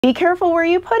Be careful where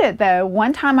you put it though.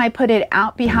 One time I put it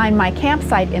out behind my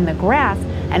campsite in the grass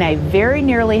and I very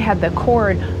nearly had the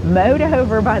cord mowed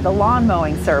over by the lawn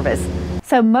mowing service.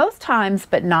 So most times,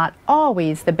 but not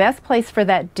always, the best place for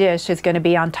that dish is going to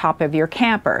be on top of your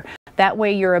camper. That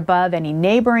way you're above any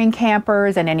neighboring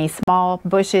campers and any small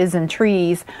bushes and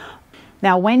trees.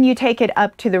 Now when you take it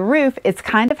up to the roof, it's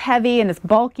kind of heavy and it's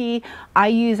bulky. I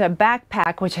use a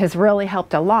backpack, which has really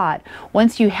helped a lot.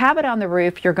 Once you have it on the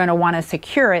roof, you're going to want to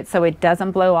secure it so it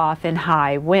doesn't blow off in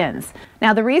high winds.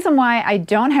 Now the reason why I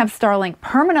don't have Starlink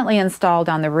permanently installed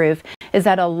on the roof is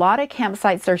that a lot of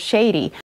campsites are shady.